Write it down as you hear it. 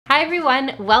Hi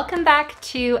everyone, welcome back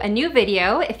to a new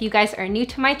video. If you guys are new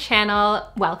to my channel,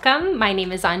 welcome. My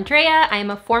name is Andrea. I'm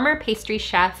a former pastry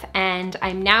chef and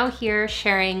I'm now here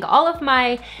sharing all of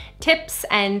my tips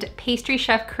and pastry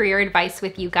chef career advice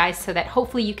with you guys so that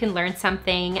hopefully you can learn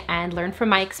something and learn from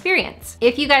my experience.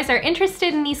 If you guys are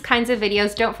interested in these kinds of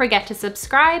videos, don't forget to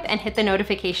subscribe and hit the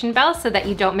notification bell so that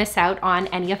you don't miss out on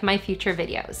any of my future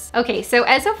videos. Okay, so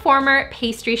as a former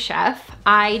pastry chef,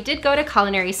 I did go to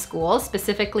culinary school,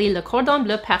 specifically Le Cordon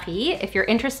Bleu Paris. If you're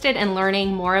interested in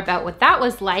learning more about what that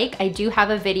was like, I do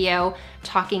have a video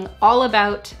talking all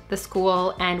about the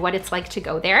school and what it's like to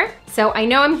go there. So I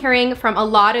know I'm hearing from a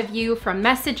lot of you from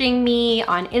messaging me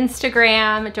on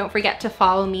Instagram. Don't forget to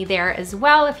follow me there as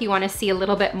well if you want to see a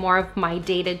little bit more of my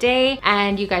day-to-day.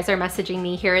 And you guys are messaging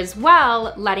me here as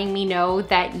well, letting me know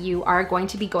that you are going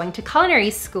to be going to culinary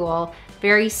school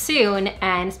very soon,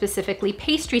 and specifically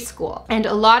pastry school. And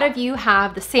a lot of you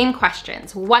have the same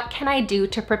questions. What can I do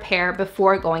to prepare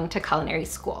before going to culinary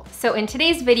school? So in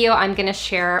today's video, I'm gonna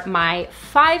share my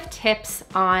 5 tips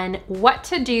on what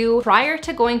to do prior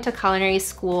to going to culinary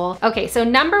school. Okay, so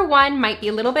number 1 might be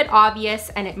a little bit obvious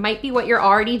and it might be what you're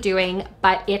already doing,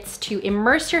 but it's to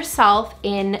immerse yourself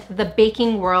in the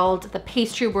baking world, the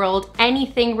pastry world,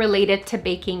 anything related to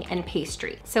baking and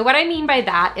pastry. So what I mean by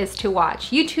that is to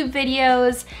watch YouTube videos,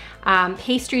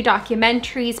 pastry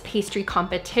documentaries, pastry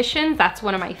competitions. That's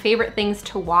one of my favorite things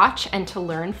to watch and to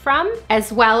learn from,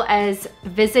 as well as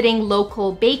visiting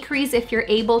local bakeries if you're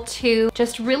able to,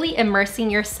 just really immersing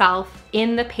yourself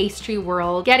in the pastry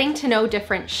world, getting to know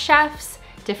different chefs,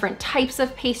 different types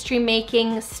of pastry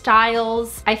making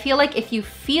styles. I feel like if you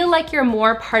feel like you're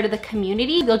more part of the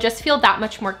community, you'll just feel that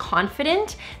much more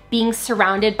confident being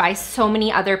surrounded by so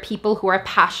many other people who are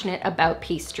passionate about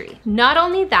pastry. Not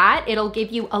only that, it'll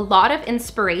give you a lot of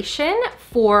inspiration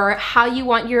for how you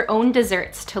want your own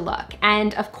desserts to look.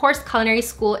 And of course, culinary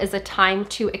school is a time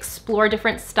to explore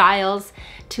different styles,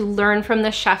 to learn from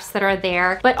the chefs that are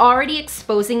there, but already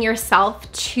exposing yourself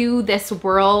to this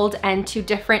world and to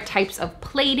different types of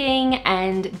plating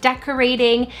and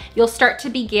decorating, you'll start to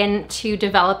begin to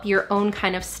develop your own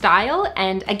kind of style.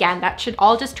 And again, that should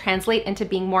all just translate into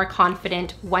being more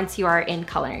confident once you are in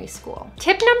culinary school.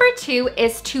 Tip number 2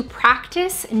 is to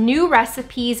practice new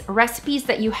recipes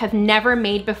that you have never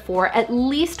made before, at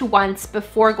least once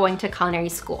before going to culinary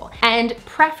school. And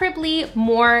preferably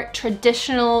more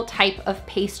traditional type of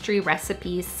pastry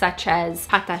recipes such as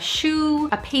pâte à choux,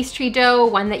 a pastry dough,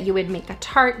 one that you would make a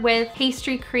tart with,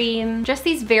 pastry cream, just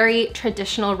these very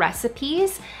traditional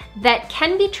recipes that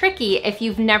can be tricky if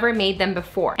you've never made them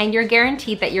before, and you're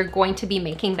guaranteed that you're going to be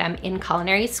making them in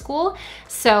culinary school.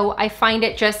 So I find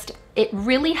it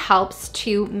really helps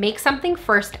to make something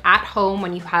first at home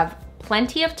when you have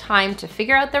plenty of time to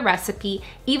figure out the recipe.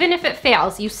 Even if it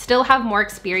fails, you still have more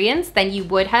experience than you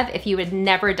would have if you had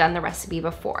never done the recipe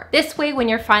before. This way, when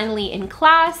you're finally in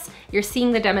class, you're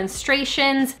seeing the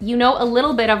demonstrations, you know a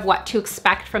little bit of what to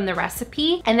expect from the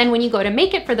recipe. And then when you go to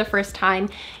make it for the first time,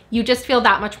 you just feel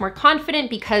that much more confident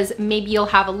because maybe you'll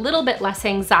have a little bit less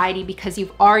anxiety because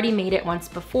you've already made it once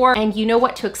before and you know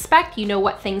what to expect, you know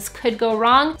what things could go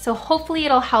wrong. So hopefully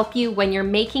it'll help you when you're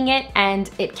making it and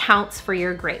it counts for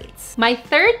your grades. My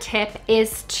 3rd tip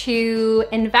is to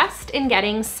invest in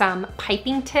getting some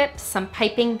piping tips, some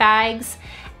piping bags,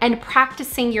 and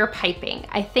practicing your piping.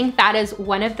 I think that is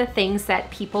one of the things that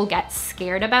people get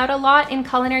scared about a lot in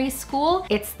culinary school.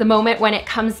 It's the moment when it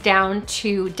comes down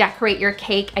to decorate your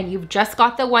cake and you've just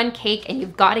got the one cake and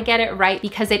you've got to get it right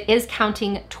because it is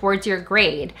counting towards your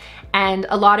grade. And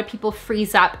a lot of people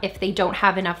freeze up if they don't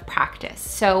have enough practice.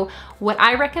 So what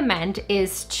I recommend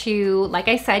is to, like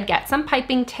I said, get some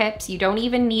piping tips. You don't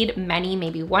even need many,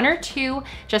 maybe 1 or 2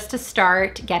 just to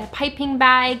start. Get a piping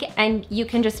bag and you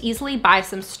can just easily buy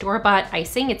some store-bought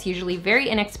icing. It's usually very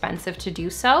inexpensive to do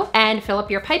so. And fill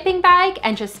up your piping bag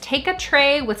and just take a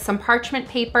tray with some parchment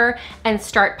paper and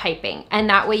start piping. And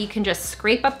that way you can just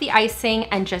scrape up the icing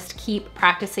and just keep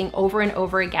practicing over and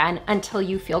over again until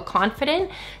you feel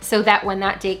confident, so that when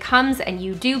that day comes and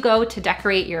you do go to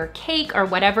decorate your cake or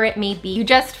whatever it may be, you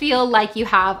just feel like you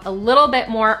have a little bit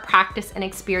more practice and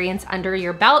experience under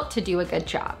your belt to do a good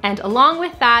job. And along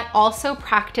with that, also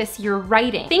practice your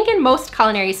writing. I think in most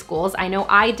culinary schools, I know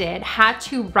I did, had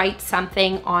to write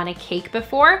something on a cake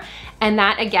before, and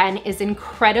that again is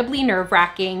incredibly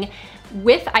nerve-wracking.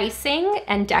 With icing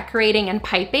and decorating and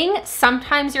piping,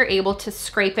 sometimes you're able to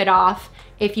scrape it off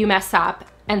if you mess up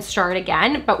and start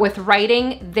again. But with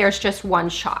writing, there's just one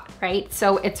shot, right?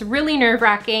 So it's really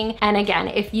nerve-wracking. And again,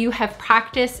 if you have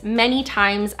practiced many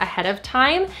times ahead of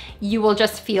time, you will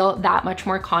just feel that much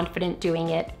more confident doing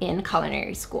it in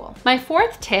culinary school. My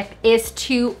fourth tip is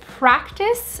to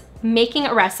practice making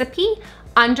a recipe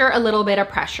under a little bit of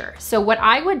pressure. So what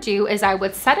I would do is I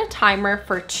would set a timer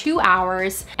for 2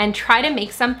 hours and try to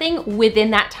make something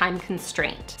within that time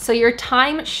constraint. So your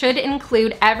time should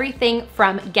include everything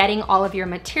from getting all of your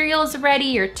materials ready,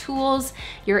 your tools,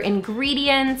 your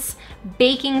ingredients,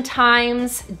 baking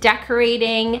times,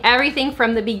 decorating, everything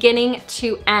from the beginning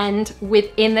to end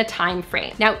within the time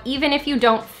frame. Now, even if you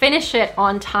don't finish it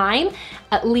on time,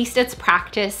 at least it's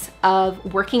practice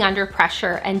of working under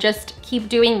pressure, and just keep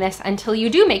doing this until you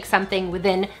do make something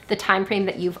within the time frame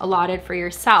that you've allotted for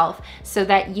yourself, so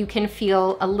that you can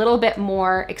feel a little bit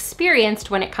more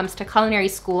experienced when it comes to culinary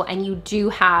school and you do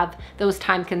have those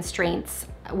time constraints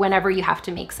whenever you have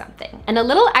to make something. And a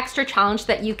little extra challenge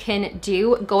that you can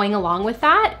do going along with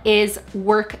that is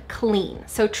work clean.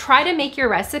 So try to make your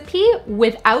recipe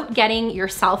without getting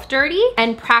yourself dirty,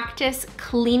 and practice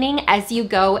cleaning as you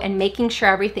go and making sure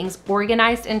everything's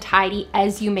organized and tidy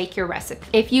as you make your recipe.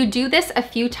 If you do this a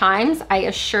few times, I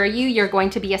assure you, you're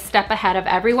going to be a step ahead of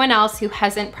everyone else who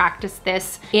hasn't practiced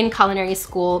this in culinary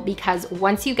school, because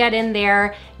once you get in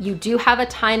there, you do have a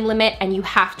time limit and you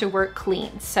have to work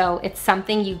clean. So it's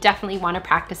something you definitely want to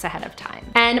practice ahead of time.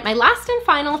 And my last and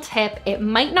final tip, it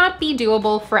might not be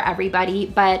doable for everybody,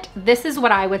 but this is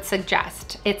what I would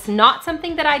suggest. It's not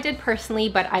something that I did personally,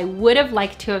 but I would have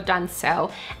liked to have done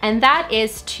so. And that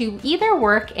is to either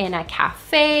work in a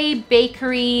cafe,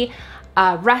 bakery,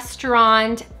 a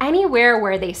restaurant, anywhere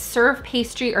where they serve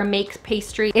pastry or make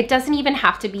pastry. It doesn't even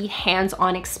have to be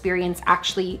hands-on experience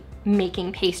actually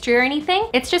making pastry or anything.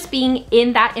 It's just being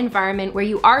in that environment where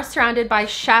you are surrounded by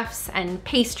chefs and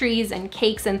pastries and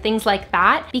cakes and things like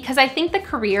that, because I think the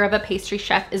career of a pastry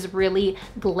chef is really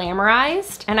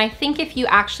glamorized. And I think if you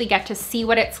actually get to see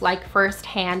what it's like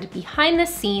firsthand behind the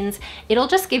scenes, it'll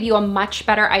just give you a much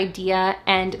better idea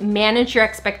and manage your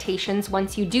expectations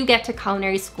once you do get to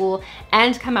culinary school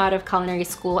and come out of culinary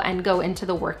school and go into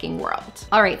the working world.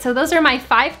 All right, so those are my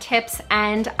 5 tips,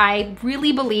 and I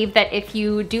really believe that if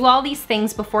you do all these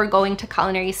things before going to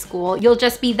culinary school, you'll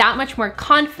just be that much more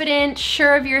confident,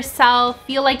 sure of yourself,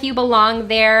 feel like you belong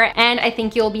there, and I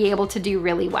think you'll be able to do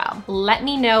really well. Let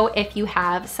me know if you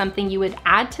have something you would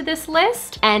add to this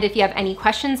list, and if you have any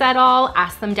questions at all,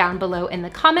 ask them down below in the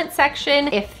comment section.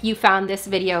 If you found this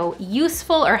video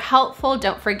useful or helpful,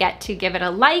 don't forget to give it a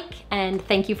like, and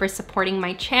thank you for supporting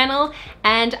my channel,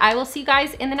 and I will see you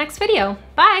guys in the next video.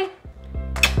 Bye!